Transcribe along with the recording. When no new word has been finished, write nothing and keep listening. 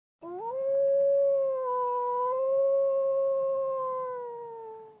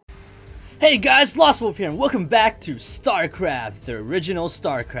Hey guys, Lost Wolf here, and welcome back to Starcraft, the original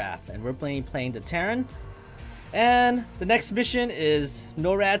Starcraft, and we're playing the Terran. And the next mission is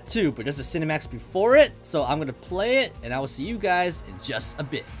Norad 2, but there's a cinematics before it, so I'm gonna play it, and I will see you guys in just a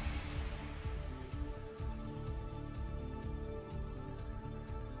bit.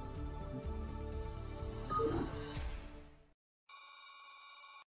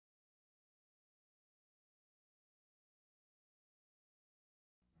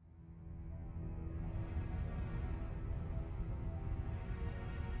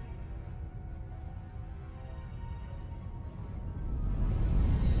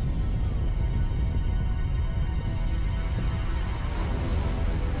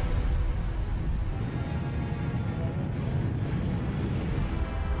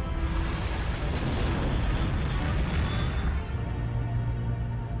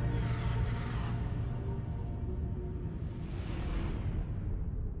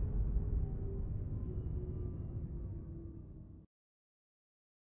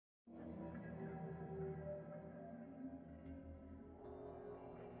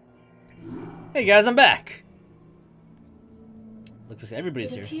 Hey guys, I'm back. Looks like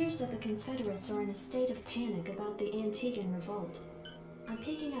everybody's here. It appears that the Confederates are in a state of panic about the Antiguan revolt. I'm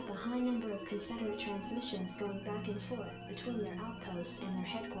picking up a high number of Confederate transmissions going back and forth between their outposts and their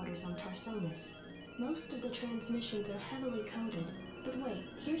headquarters on Tarsonis. Most of the transmissions are heavily coded, but wait,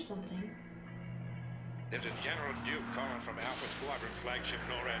 here's something. There's a General Duke calling from Alpha Squadron flagship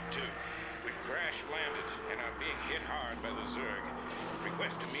Norad 2. We've crash-landed and are being hit hard by the Zerg.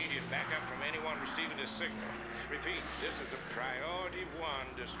 Request immediate backup from anyone receiving this signal. Repeat, this is a Priority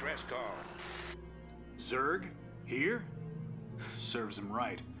 1 distress call. Zerg? Here? Serves them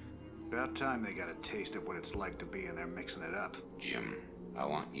right. About time they got a taste of what it's like to be in there mixing it up. Jim, I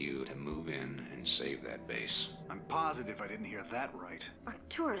want you to move in and save that base. I'm positive I didn't hear that right.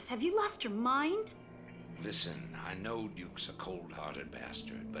 Arcturus, have you lost your mind? Listen, I know Duke's a cold-hearted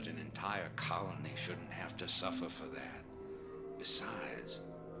bastard, but an entire colony shouldn't have to suffer for that. Besides,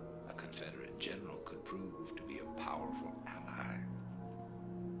 a Confederate general could prove to be a powerful ally.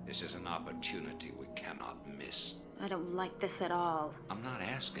 This is an opportunity we cannot miss. I don't like this at all. I'm not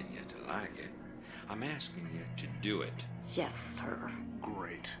asking you to like it. I'm asking you to do it. Yes, sir.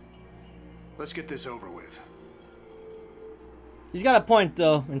 Great. Let's get this over with. He's got a point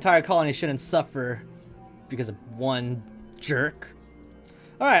though. Entire colony shouldn't suffer because of one jerk.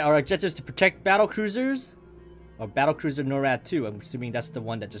 Alright, our objective is to protect battle cruisers. Or battlecruiser Norad 2. I'm assuming that's the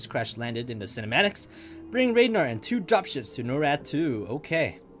one that just crash landed in the cinematics. Bring radar and 2 dropships to Norad 2.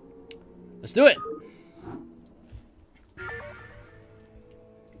 Okay. Let's do it!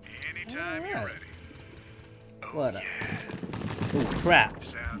 Anytime you're ready. What up? Oh crap.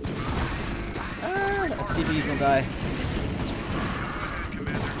 Sounds fun. The SCVs don't die.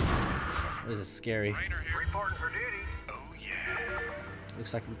 Commander. This is scary. Reporting for duty. Oh yeah.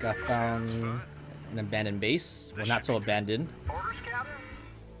 Looks like we got found an abandoned base. Well, not so abandoned. Orders, Captain?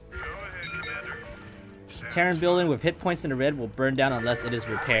 Go ahead, Commander. Terran building with hit points in the red will burn down unless it is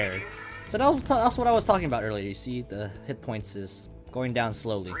repaired. So that's what I was talking about earlier. You see, the hit points is going down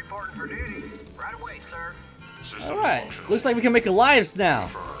slowly. Reporting for duty. Right away, sir. Alright, looks like we can make lives now.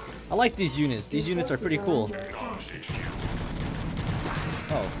 I like these units. These units are pretty cool.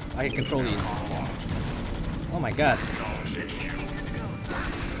 Oh, I can control these. Oh my god.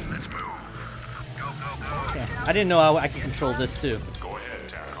 Okay. I didn't know I could control this too.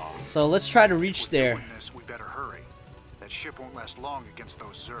 So let's try to reach there. We better hurry. That ship won't last long against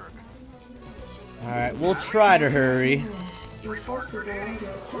those Zerg. Alright, we'll try to hurry. Your forces are under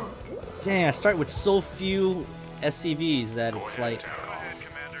attack. Dang, I start with so few SCVs that it's like,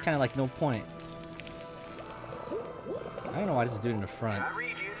 it's kind of like no point. I don't know why this is doing in the front.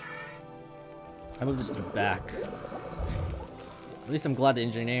 I moved this to the back. At least I'm glad the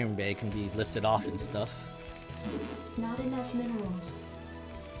engineering bay can be lifted off and stuff. Not enough minerals.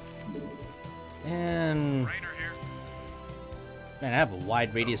 And man, I have a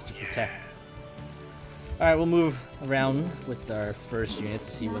wide radius to protect. Alright, we'll move around with our first unit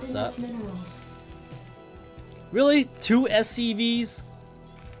to see what's up. Minerals. Really? 2 SCVs?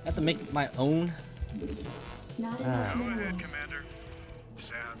 I have to make my own? Not enough minerals.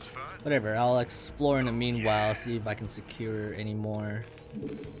 Sounds fun. Whatever, I'll explore in the meanwhile, see if I can secure any more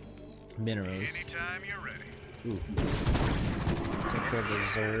minerals. Anytime you're ready. Ooh. Take care of the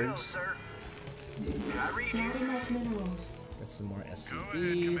Zergs. Not enough minerals. Got some more Go ahead, SCVs.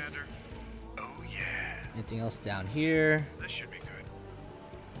 Commander. Oh yeah. Anything else down here? This should be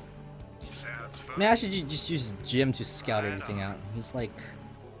good. Sounds fun. Man, I should just use Jim to scout everything out. He's like,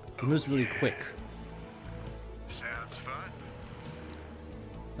 he moves really quick. Sounds fun.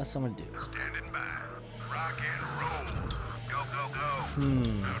 That's what I'm gonna do. Standing by. Rock and roll. Go, go, go.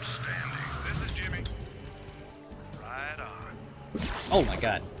 Outstanding. This is Jimmy. Right on. Oh my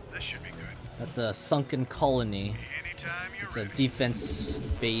god. This should be good. That's a sunken colony. Anytime you're It's a ready. defense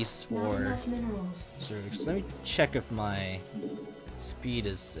base Not for enough minerals. Zergs. Let me check if my speed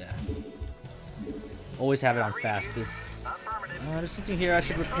is. Always have it on fastest. There's something here I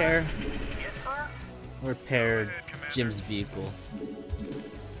should repair. Repair Jim's vehicle.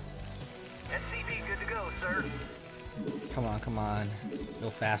 SCV good to go, sir. Come on, come on. Go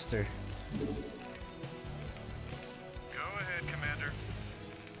faster. Go ahead, Commander.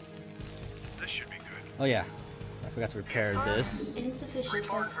 This should be good. Oh yeah. I forgot to repair this. Insufficient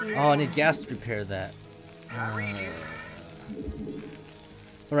phosphine Oh, I need gas to repair that.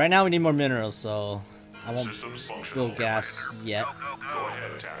 But right now we need more minerals, so I won't build gas yet. Go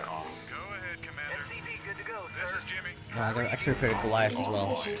ahead, Commander. SCV good to go, This sir. is Jimmy. No, I can repair the Goliath as well.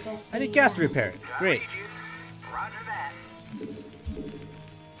 Insufficient phosphine I need gas to gas. repair it. Great. Roger that.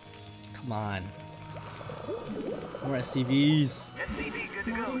 Come on. More SCVs. SCV good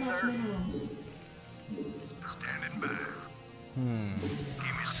to Not go, enough sir. minerals. Standing by. Give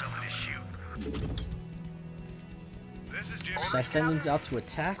me some of this shoot. This is Jimmy. Should I send them out to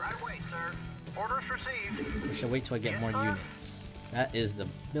attack? Right away, sir. Orders received. Or should I wait till I get more units? That is the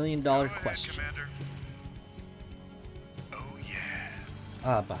 $1,000,000 Go ahead, question. Commander. Oh yeah.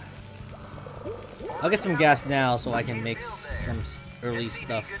 Ah, bye. I'll get some gas now so I can make some early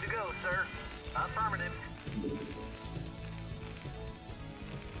stuff. Good to go, sir. Affirmative.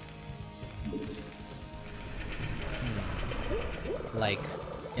 Like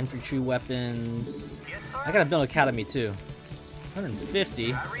infantry weapons. Yes, sir. I gotta build an academy too.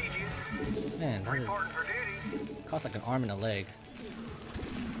 150? I read you. Man, that Reporting for duty. costs like an arm and a leg.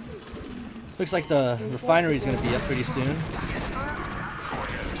 Looks like the refinery is gonna be up pretty soon.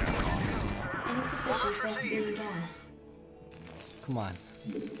 Insufficient phosphine gas. Come on.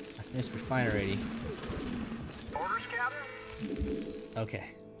 I finished refinery. Orders, Captain.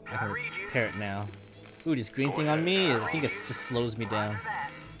 Okay. I can repair it now. Ooh, this green thing on me, I think it just slows me down. Roger that.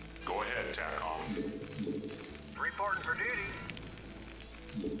 Go ahead, Terran. Reporting for duty.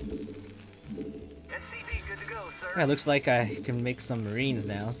 SCV good to go, sir. Yeah, it looks like I can make some marines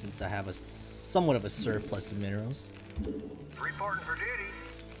now since I have a somewhat of a surplus of minerals. Reporting for duty.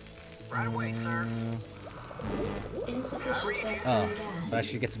 Right away, sir. Insufficient phosphine Oh, gas. but I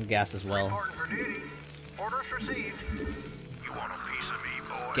should get some gas as well. Reporting for duty. Orders received. You want a piece of me,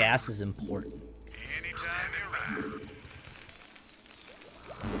 boy? Gas is important. Anytime you're ready.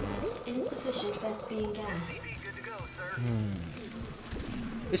 Insufficient phosphine gas. Good to go, sir.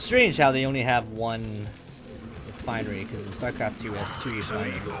 It's strange how they only have one refinery, because in StarCraft 2 has 2 Base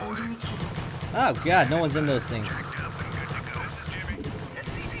refineries. is under attack. Oh god, no one's in those things. This is Jimmy.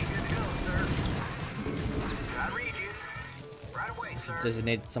 SCV good to go, sir. I read you. Right away, sir.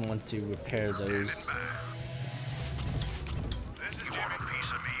 Designate someone to repair those. This is Jimmy.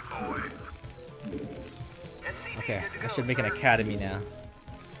 Piece of me, boy. SCV Okay, good to I go, should make an sir. academy now.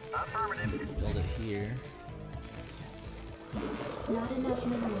 Affirmative. Build it here. Not enough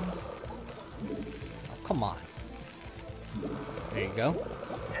minerals. Oh, come on. There you go.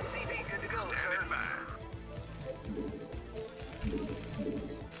 SCV good to go, sir.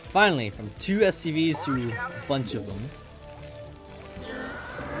 Finally, from 2 SCVs to a bunch of them.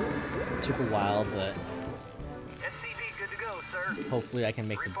 It took a while, but SCV good to go, sir. hopefully I can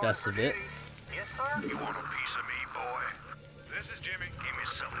make the Reporting best for of it. duty. Yes, sir. You want a piece of me, boy? This is Jimmy. Give me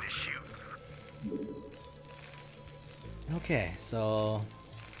some of this shoot. Okay, so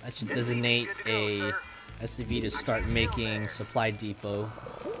I should designate a SCV to start making supply depot.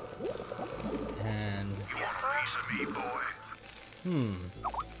 And You want a piece of me, boy?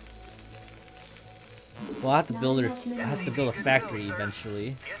 well, I have to build a factory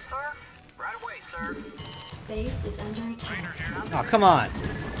eventually. Yes, sir. Right away, sir. Base is under attack. Oh, come on!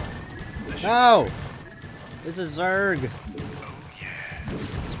 No! This is Zerg!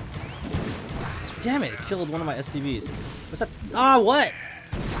 Damn it, it killed one of my SCVs. What's that? Ah, what?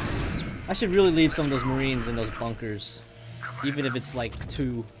 I should really leave some of those marines in those bunkers. Even if it's like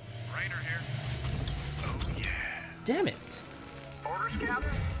 2. Rainer here. Oh yeah. Damn it! Orders, Captain.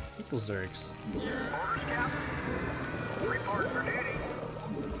 Hate those Zergs. Orders, Captain. Reporting for duty.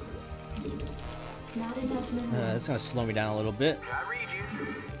 Not enough That's minerals. gonna slow me down a little bit. I read you.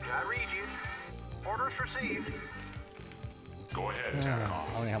 I read you. Orders received. Go ahead, Terran. I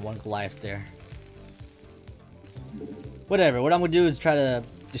only have 1 Goliath there. Whatever, what I'm gonna do is try to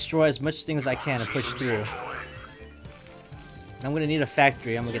destroy as much things as I can and push through. I'm gonna need a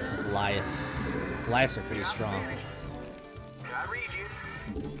factory, I'm gonna get some Goliath. Goliaths are pretty strong. I read you.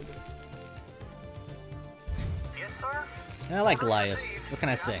 And I like Goliaths. What can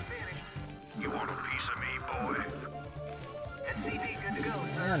I say? You want a piece of me, boy? SCP good to go, I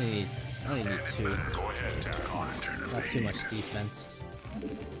sir. only need two. Go ahead, Terran. Not too much defense.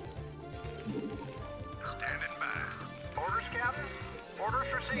 Standing by. Orders, Captain. Orders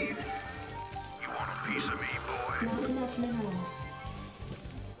received. You want a piece of me, boy? Not enough minerals.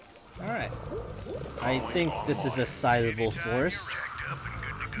 Alright. I think this is a sizable force. Jacked up and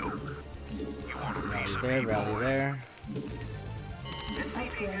good to go. You want a piece Rally of there, me, rally boy? there.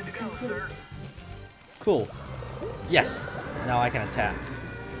 Upgrade complete. Cool. Yes! Now I can attack.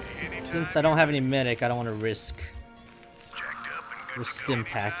 Since I don't have any medic, I don't want to risk stim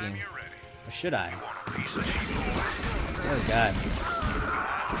packing. Or should I? Oh god.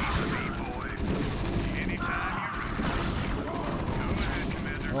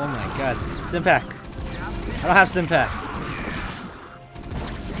 Oh my god. Stim pack. I don't have stim pack.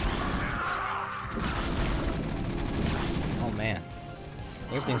 Oh man.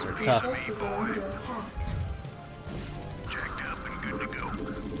 Those things are Your tough. forces are under attack. Jacked up and good to go.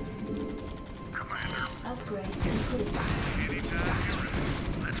 Commander, Upgrade complete. anytime you're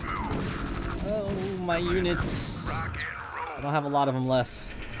ready. Let's move. Oh, my units. Rock and roll. I don't have a lot of them left.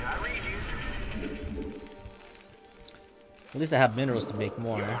 I read you. At least I have minerals to make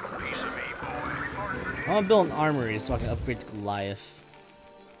more. Piece of me, boy. I want to build an armory so I can upgrade to Goliath.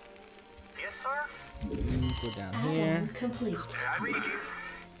 Yes, sir. Go down here. Add-on complete. I read you.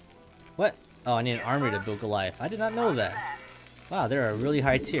 What? Oh, I need an armory to build Goliath. I did not know that. Wow, they're a really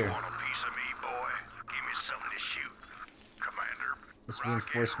high tier. Want a piece of me, boy? Give me something to shoot. Commander. Let's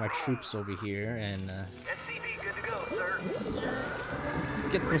reinforce my troops over here and SCP good to go, sir.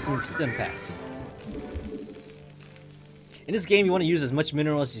 let's get some stim packs. In this game, you want to use as much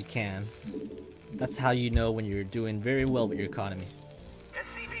minerals as you can. That's how you know when you're doing very well with your economy.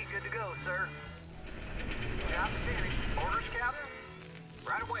 SCP good to go, sir. Job finished. Orders, Captain?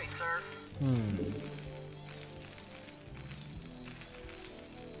 Right away, sir.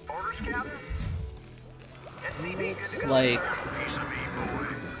 Orders, Captain? SCP good Looks to go, like sir. Piece of me, boy.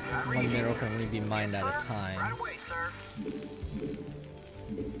 one mineral can only be mined at a Right time. away, sir.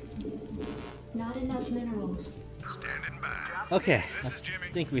 Not enough minerals. Standing by. Okay, I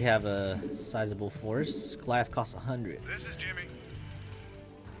think we have a sizable force. Goliath costs 100. This is Jimmy.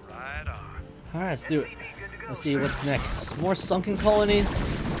 Right on. Alright, let's do it. Let's see what's next. More sunken colonies?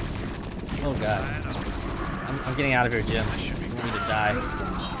 Oh god. I'm getting out of here, Jim. I don't need to die. Research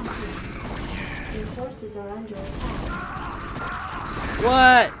complete. Your forces are under attack.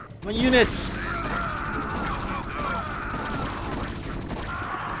 What? My units!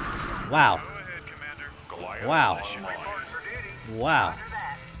 Wow. Go ahead, Commander. Wow. Report for duty. Wow. Roger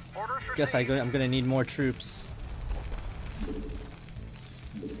that. Orders for Guess I'm gonna need more troops.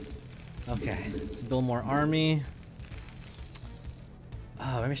 Okay, let's build more army.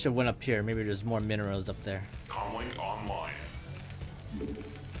 Oh, maybe I should have went up here. Maybe there's more minerals up there. Comlink online.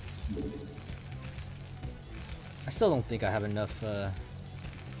 I still don't think I have enough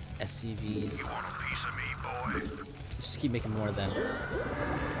SCVs. You want a piece of me, boy? Let's just keep making more of them.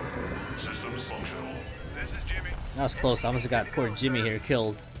 Systems functional. This is Jimmy. That was close. I almost got poor Jimmy here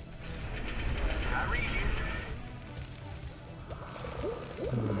killed. I read you. You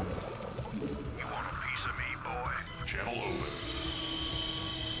want a piece of me, boy? Channel open.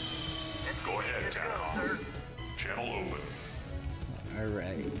 Go ahead, Terran. Channel open.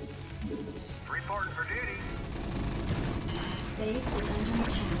 Alright. Reporting for duty. Base is under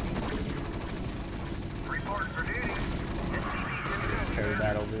attack. Reporting for duty. SCP good to go. Carry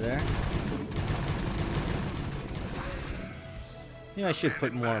that over there. Maybe I should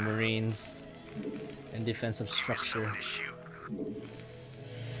put more Marines and defensive structure. SCP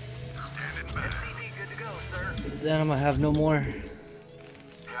good to go, sir. Then I'm gonna have no more I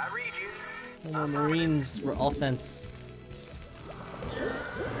read you. no more Marines for offense.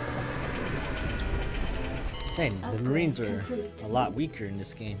 Hey, the Marines are a lot weaker in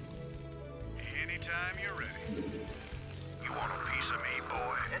this game. Anytime you're ready. You want a piece of me,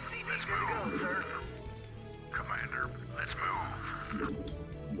 boy? SCP good to go, sir. Commander, let's move.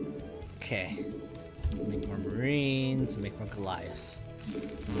 Okay. Make more Marines, make more Goliath.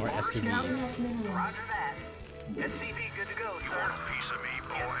 More Not SCVs. enough minerals. Roger that. SCP good to go, sir. You want a piece of me,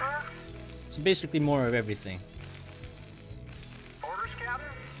 boy? Yes, sir. So basically more of everything. Orders, Captain?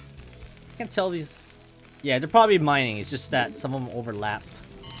 I can't tell these. Yeah, they're probably mining. It's just that some of them overlap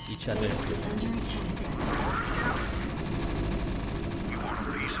each other. Base is under attack. You want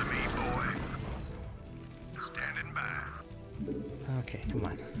a piece of me, boy? Standing by. Okay, come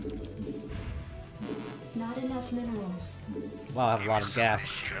on. Not enough minerals. Wow, I have a lot of gas.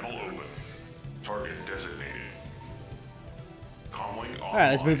 Channel open. Target designated.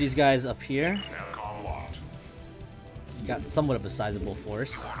 Alright, let's move these guys up here. Capcom locked. Got somewhat of a sizable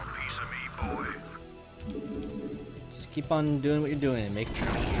force. Just keep on doing what you're doing and make...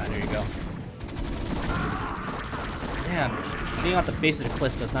 Ah, there you go. Damn, being off the base of the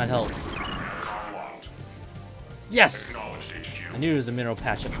cliff does not help. Capcom locked. Yes! Acknowledged HQ. I knew there was a mineral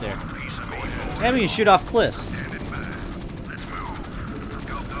patch up there. And we can shoot off cliffs.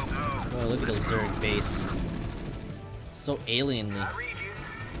 Oh, look at the Zerg base. So alienly. I read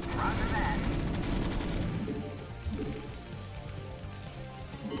you. Roger that.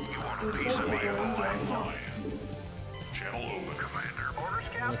 Your forces are under attack. Channel open, Commander. Orders,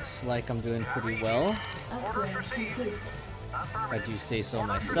 Captain. Looks like I'm doing pretty well, Upgrade complete. if I do say so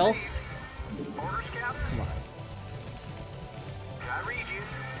myself. Orders, Captain. Come on. I read you.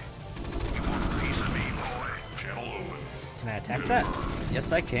 Channel open. Can I attack that?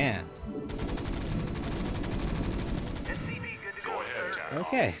 Yes, I can. SCV good to Go go, ahead, sir. TACOM.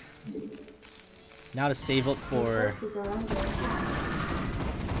 Okay. Now to save up Your for... forces are under attack.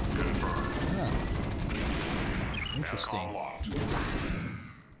 Oh. Capcom Interesting. locked.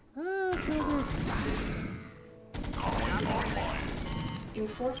 Okay. Comlink online. Your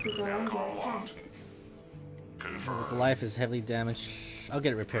forces are under attack. Confirmed. Goliath is heavily damaged. I'll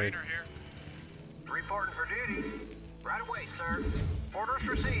get it repaired. Reporting for duty. Right away, sir. Orders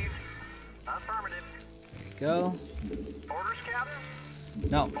received. Affirmative. There you go. Orders, Captain.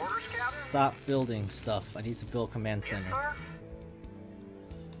 No, Orders, Captain. stop building stuff. I need to build command Yes, center. sir.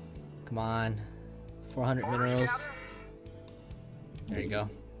 Come on. 400 Orders, minerals. Captain. There you go.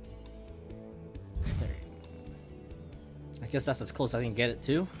 There. I guess that's as close as I can get it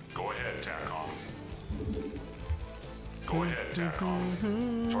to. Go ahead, TACOM. Go ahead,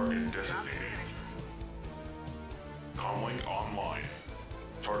 TACOM. Target designated. Comlink online.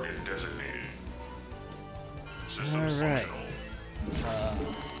 Target designated. Systems Alright. functional.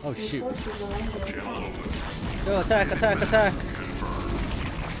 Oh Your shoot. forces are under Channel attack. open. Go attack, attack, attack. Confirmed.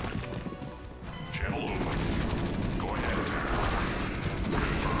 Channel open. Go ahead,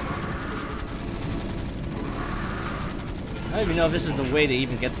 I don't even know if this is the way to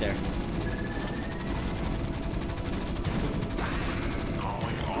even get there.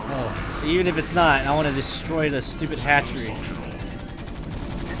 Comlink online. Oh, even if it's not, I want to destroy the stupid hatchery.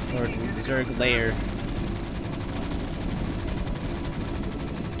 Or the Zerg lair.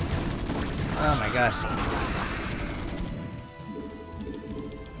 Oh my gosh.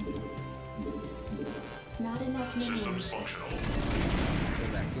 Not enough Systems minerals. functional.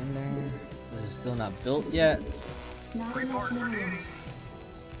 Go back in there. This is still not built yet. Not enough minerals.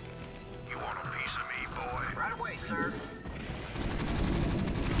 You want a piece of me, boy? Right away, sir.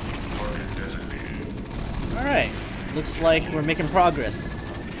 Target designated. Alright. Looks like we're making progress.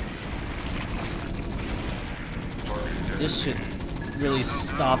 Target This should really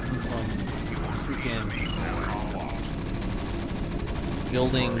stop them from freaking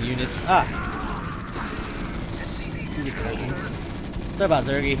building units. Ah! Stupid Titans. Sorry about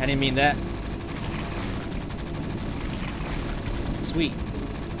Zergy, I didn't mean that. Sweet.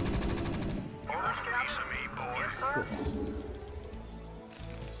 Orders, Captain. Yes, sir.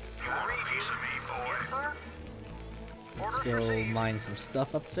 You want a piece of me, boy? Yes, sir. Let's Orders go received. mine some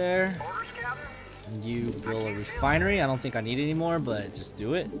stuff up there. Orders, Captain. And you build a refinery. I don't think I need it anymore, but just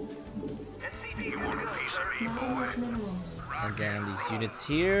do it. SCV good to go, sir. Not enough minerals. And then these units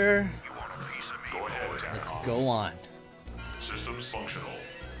here. Go ahead, Let's TACOM. go on. Systems functional.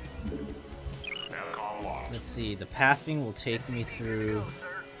 Capcom locked. Let's see. The pathing will take me through.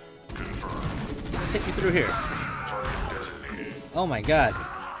 Confirmed. It'll take me through here. Target designated. Oh my god.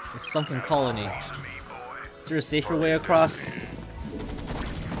 The sunken colony. Is there a safer way across?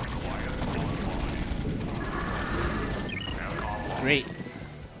 Great.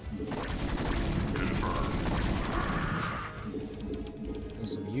 Build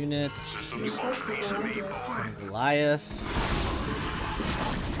some units. Your forces are under attack. Goliath.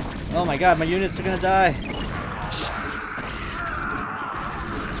 Oh my god, my units are gonna die.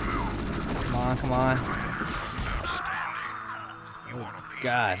 Come on, come on. Oh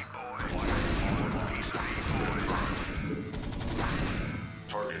god.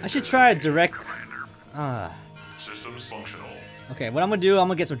 I should try a direct... Ah. Systems functional. Okay, what I'm gonna do, I'm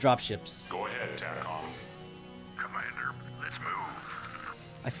gonna get some dropships. Go ahead, TACOM. Commander, let's move.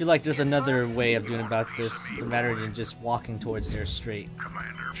 I feel like there's another way of doing about this, rather than just walking towards there straight.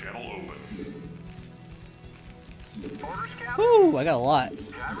 Commander, channel open. Orders, Captain. Woo! I got a lot.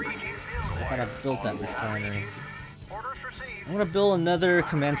 I read you. I thought I built that refinery. Orders received. I'm gonna build another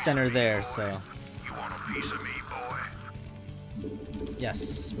command center there, so... You want a piece of me, boy?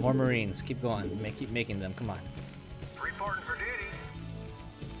 Yes, more Marines. Keep going. Keep making them. Come on. Reporting for duty.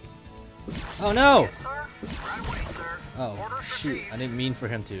 Oh no! Yes, sir. Right away, sir. Oh Orders shoot! received. I didn't mean for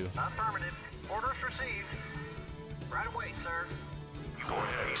him to. Affirmative. Orders received. Right away, sir. Go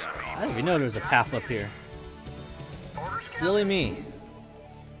ahead, Captain. I didn't even know there was a path up here. Orders, Silly me.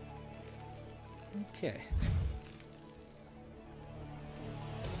 Okay.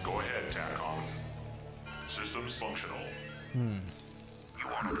 Go ahead, TACOM. Systems functional. Hmm. You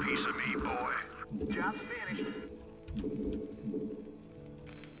want a piece of me, boy? Job's finished.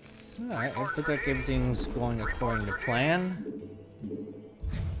 Alright, looks like everything's going according to plan.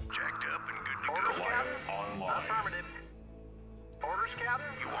 Jacked up and good to Orders, go. Captain. Online. Affirmative. Orders, Captain.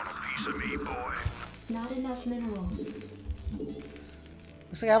 You want a piece of me, boy? Not enough minerals.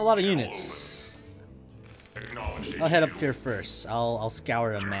 Looks like I have a lot of units. Acknowledged. I'll head up here first. I'll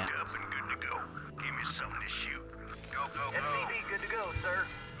scour a map. Jacked up and good to go. Give me something to shoot. Go, go, go. SCV, good to go, sir.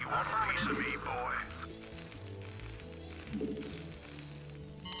 You want a piece of me, boy?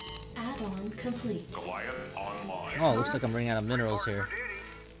 Add-on complete. Goliath online. Oh, looks like I'm running out of minerals Report here.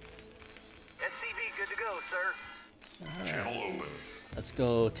 for duty. SCV, good to go, sir. Channel open. Let's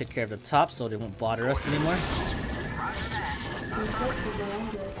go take care of the top so they won't bother us anymore. Roger that. Your forces are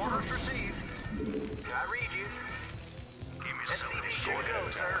under attack. Orders received. I read you. Give me something to SCV, shoot. good to go,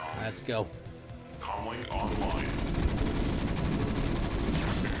 sir. Let's go. Comlink online.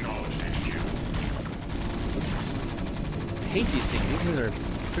 Acknowledged HQ. I hate these things. These things are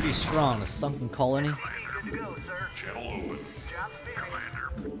pretty strong. The sunken colony. I SCV, good to go, sir. Channel open. Job's finished. Commander.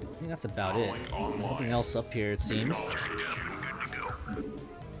 think that's about it. There's something else up here, it seems. Acknowledged HQ. Good to go.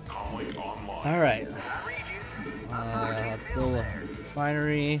 Comlink online. Alright. I read you. Build a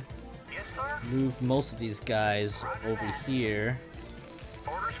refinery. Yes, sir. Move most of these guys over here.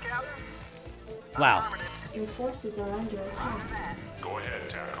 Orders, Captain. Wow. Affirmative. Your forces are under attack. Roger that. Go ahead,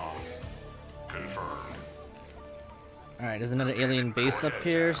 TACOM. Confirmed. Alright, there's another alien base up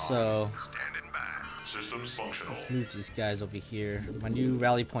here, so Standing by. Systems functional. let's move these guys over here. My new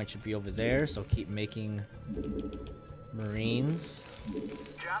rally point should be over there, so keep making Marines.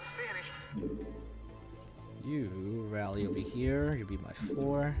 Job's finished. You rally over here, you'll be my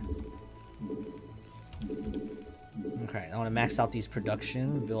 4. Okay, I want to max out these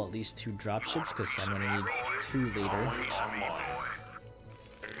production, build at least 2 dropships, because I'm going to need 2 later.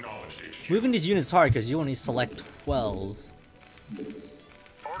 Acknowledged HQ. Moving these units hard, because you only select 12.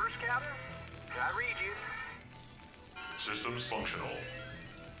 Orders, Captain. I read you. Systems functional.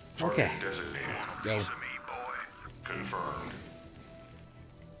 Okay. Target designated. Go. Piece of me, boy. Confirmed.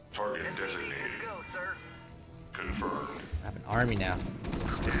 Target SCV, good designated. to go, sir. Confirmed. I have an army now.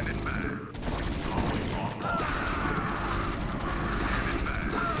 Standing by. Calling online.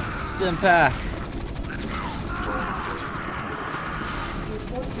 Stimpak! Your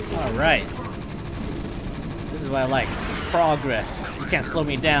forces are under Alright. attack. This is what I like. Progress. You can't slow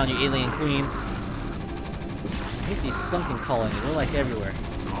me down, you alien queen. I hate these sunken colonies. They're like everywhere.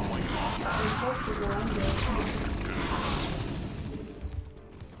 Your forces are under attack.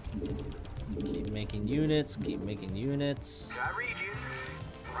 Keep making units, keep making units. I read you.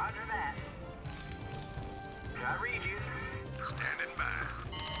 Roger that. I read you. Standing by.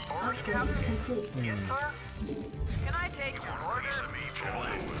 Orders, Upgrade Captain. complete. Yes, sir. Can I take your order? Piece of me,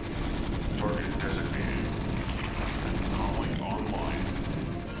 boy. Target designated. Calling online.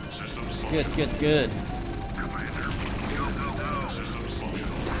 Systems Good, functional. good, good. Commander. Go, go, go. Systems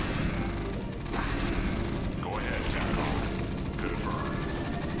functional. Go ahead, TACOM. Confirmed.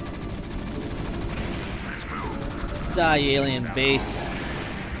 Let's move. Die, alien base.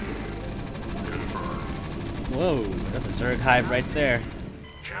 Confirmed. Whoa, that's a Zerg hive right there.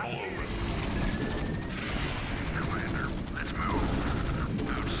 Channel open. Commander, let's move.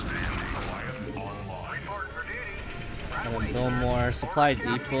 Outstanding. Goliath online. Reporting for duty. I'm gonna build more supply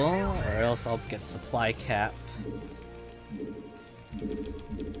depot, or else I'll get supply cap.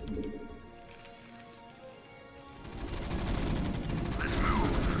 Let's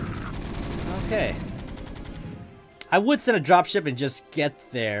move. Okay. I would send a dropship and just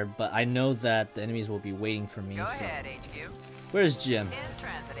get there, but I know that the enemies will be waiting for me, Go so... ahead, HQ. Where's Jim? In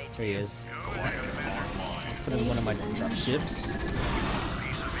transit, HQ. There he is. Goliath online. Put in one of my dropships.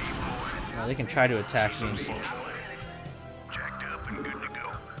 Now they can try to attack me. Jacked up and good to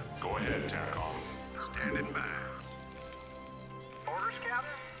go. Go ahead, TACOM. Standing by. Orders,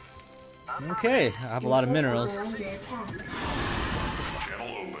 Captain. Okay, I have a lot of Your minerals. forces are under attack.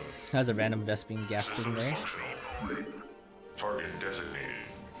 Channel open. Has a random vest being gassed in there. Target designated.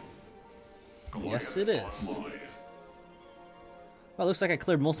 Yes, it is. Online. Well, looks like I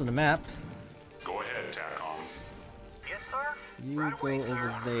cleared most of the map. Go ahead, TACOM. Yes, sir. You go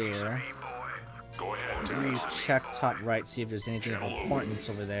over there. Go ahead, You TACOM. check top right, see if there's anything of importance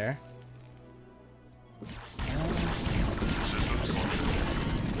over there.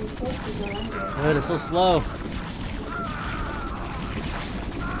 forces are under attack. Good, it's so slow.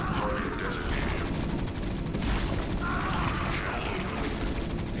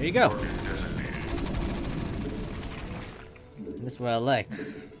 There you go. This is what I like.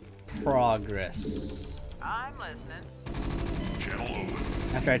 Progress. I'm listening.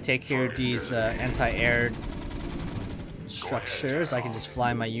 After I take care of these anti-air structures, I can just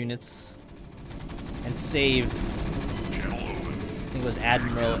fly my units and save. I think it was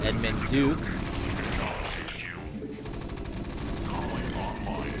Admiral Edmund Duke.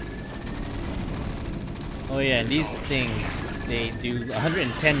 Oh yeah, and these things, they do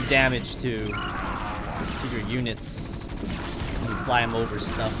 110 damage to your units when you fly them over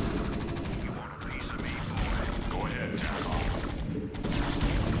stuff.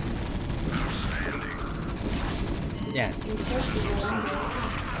 Yeah. Your forces are under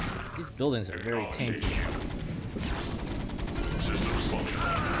attack. These buildings are very tanky.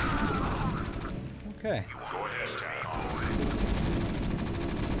 Okay.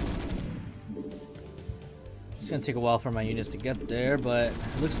 It's gonna take a while for my units to get there, but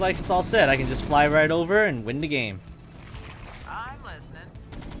it looks like it's all set. I can just fly right over and win the game. I'm listening.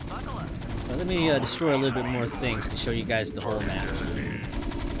 Buckle up. But let me destroy a little bit more things to show you guys the whole map.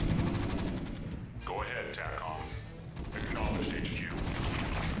 Go ahead, TACOM. Acknowledge HQ.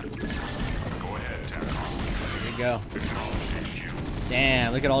 Go ahead, TACOM. There you go. Acknowledge HQ.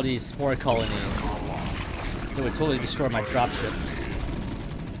 Damn, look at all these spore colonies. They would totally destroy my dropships.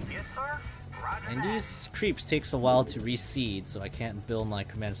 Yes, sir. Roger And that. these creeps takes a while to reseed, so I can't build my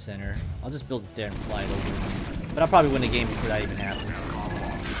command center. I'll just build it there and fly it over. But I'll probably win the game before that even happens.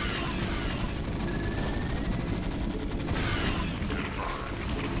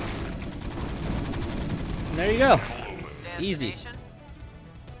 And there you go. Easy.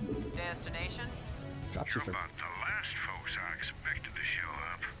 Destination? Dropship You're for about the last folks I expected to show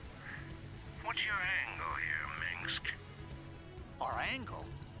up. What's your angle here, Minsk? Our angle?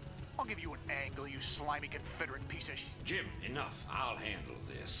 I'll give you an angle, you slimy Confederate piece of Jim, enough. I'll handle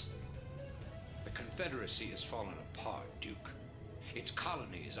this. The Confederacy has fallen apart, Duke. Its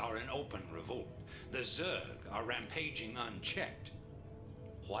colonies are in open revolt. The Zerg are rampaging unchecked.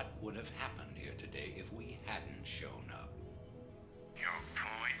 What would have happened here today if we hadn't shown up? Your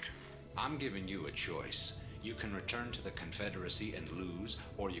point? I'm giving you a choice. You can return to the Confederacy and lose,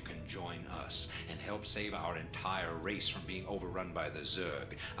 or you can join us and help save our entire race from being overrun by the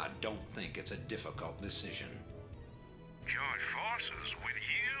Zerg. I don't think it's a difficult decision. Join forces with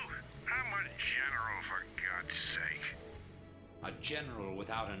you? I'm a general, for God's sake. A general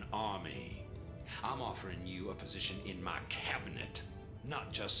without an army. I'm offering you a position in my cabinet,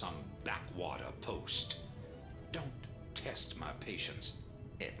 not just some backwater post. Don't test my patience,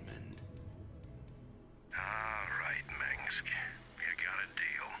 Edmund. All right, Minsk. You got a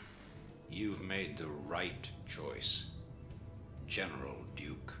deal. You've made the right choice, General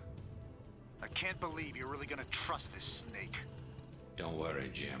Duke. I can't believe you're really gonna trust this snake. Don't worry,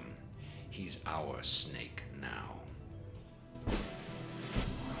 Jim. He's our snake now.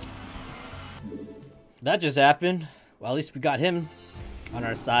 That just happened. Well, at least we got him on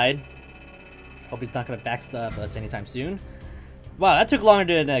our side. Hope he's not gonna backstab us anytime soon. Wow, that took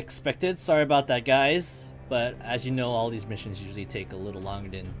longer than expected. Sorry about that, guys. But as you know, all these missions usually take a little longer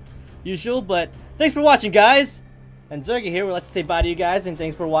than usual. But thanks for watching, guys. And Zerga here would like to say bye to you guys, and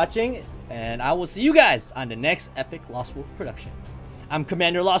thanks for watching. And I will see you guys on the next epic Lost Wolf production. I'm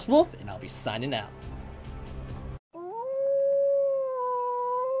Commander Lost Wolf, and I'll be signing out.